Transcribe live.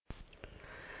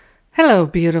Hello,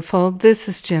 beautiful. This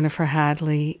is Jennifer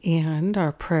Hadley, and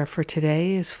our prayer for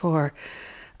today is for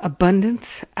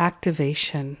abundance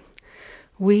activation.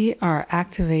 We are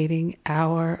activating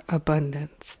our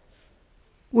abundance.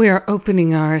 We are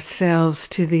opening ourselves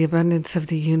to the abundance of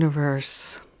the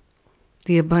universe,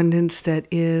 the abundance that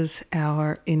is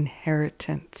our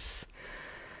inheritance.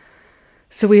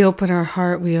 So we open our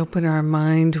heart, we open our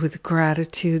mind with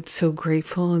gratitude, so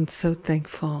grateful and so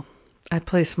thankful. I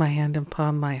place my hand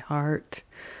upon my heart,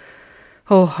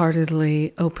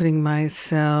 wholeheartedly opening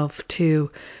myself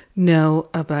to know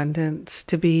abundance,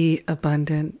 to be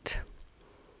abundant,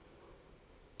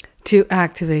 to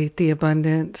activate the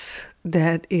abundance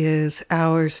that is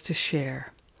ours to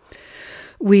share.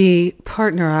 We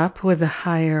partner up with the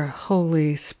higher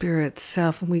Holy Spirit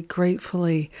self, and we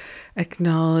gratefully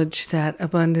acknowledge that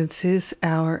abundance is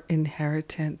our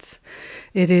inheritance.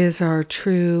 It is our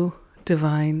true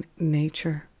divine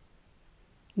nature.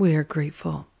 We are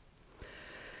grateful.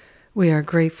 We are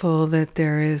grateful that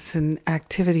there is an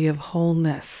activity of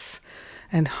wholeness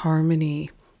and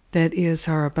harmony that is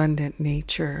our abundant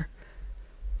nature.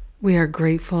 We are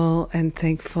grateful and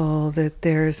thankful that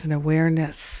there is an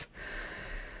awareness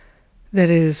that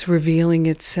is revealing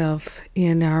itself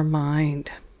in our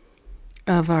mind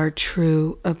of our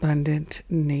true abundant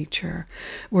nature.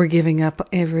 We're giving up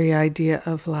every idea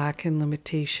of lack and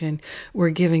limitation.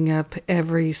 We're giving up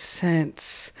every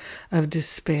sense of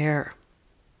despair.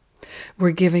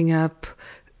 We're giving up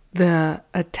the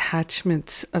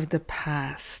attachments of the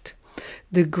past,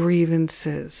 the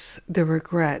grievances, the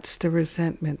regrets, the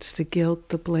resentments, the guilt,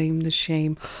 the blame, the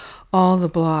shame, all the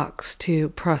blocks to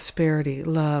prosperity,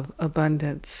 love,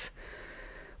 abundance.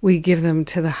 We give them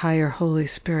to the higher Holy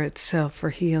Spirit self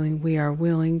for healing. We are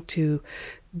willing to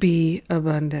be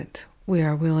abundant. We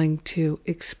are willing to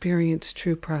experience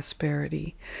true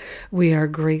prosperity. We are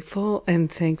grateful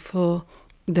and thankful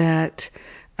that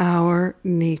our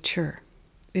nature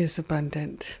is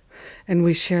abundant, and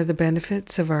we share the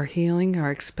benefits of our healing, our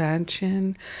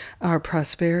expansion, our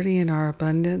prosperity, and our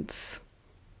abundance,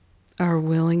 our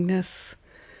willingness.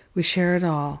 We share it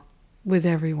all with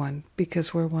everyone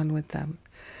because we're one with them.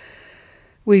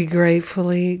 We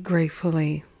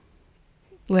gratefully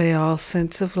lay all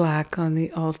sense of lack on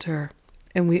the altar,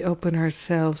 and we open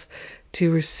ourselves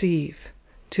to receive,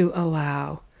 to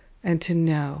allow, and to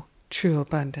know true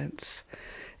abundance.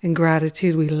 In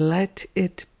gratitude, we let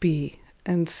it be,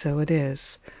 and so it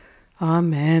is.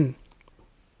 Amen.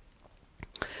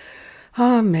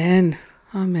 Amen.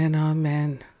 Amen.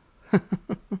 Amen.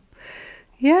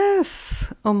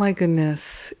 Yes. Oh my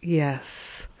goodness.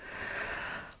 Yes.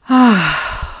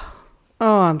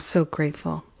 Oh, I'm so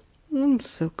grateful. I'm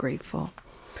so grateful.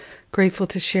 Grateful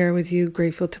to share with you,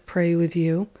 grateful to pray with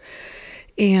you,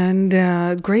 and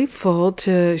grateful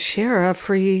to share a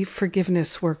free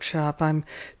forgiveness workshop. I'm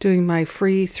doing my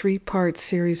free 3-part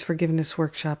series forgiveness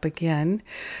workshop again,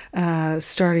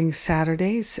 starting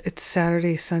Saturdays. It's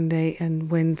Saturday, Sunday,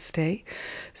 and Wednesday.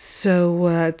 So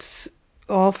it's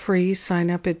all free.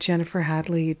 Sign up at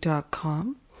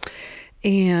jenniferhadley.com.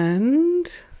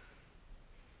 And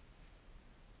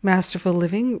Masterful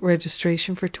Living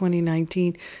registration for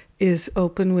 2019 is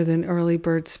open with an early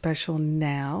bird special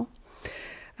now.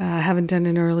 I haven't done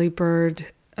an early bird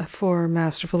for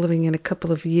Masterful Living in a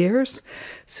couple of years,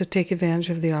 so take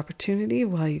advantage of the opportunity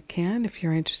while you can if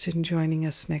you're interested in joining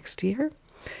us next year.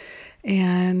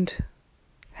 And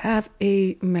have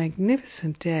a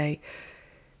magnificent day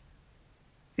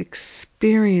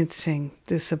experiencing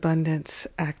this abundance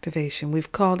activation.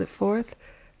 We've called it forth.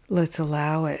 Let's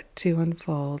allow it to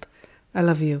unfold. I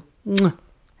love you.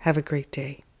 Have a great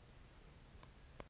day.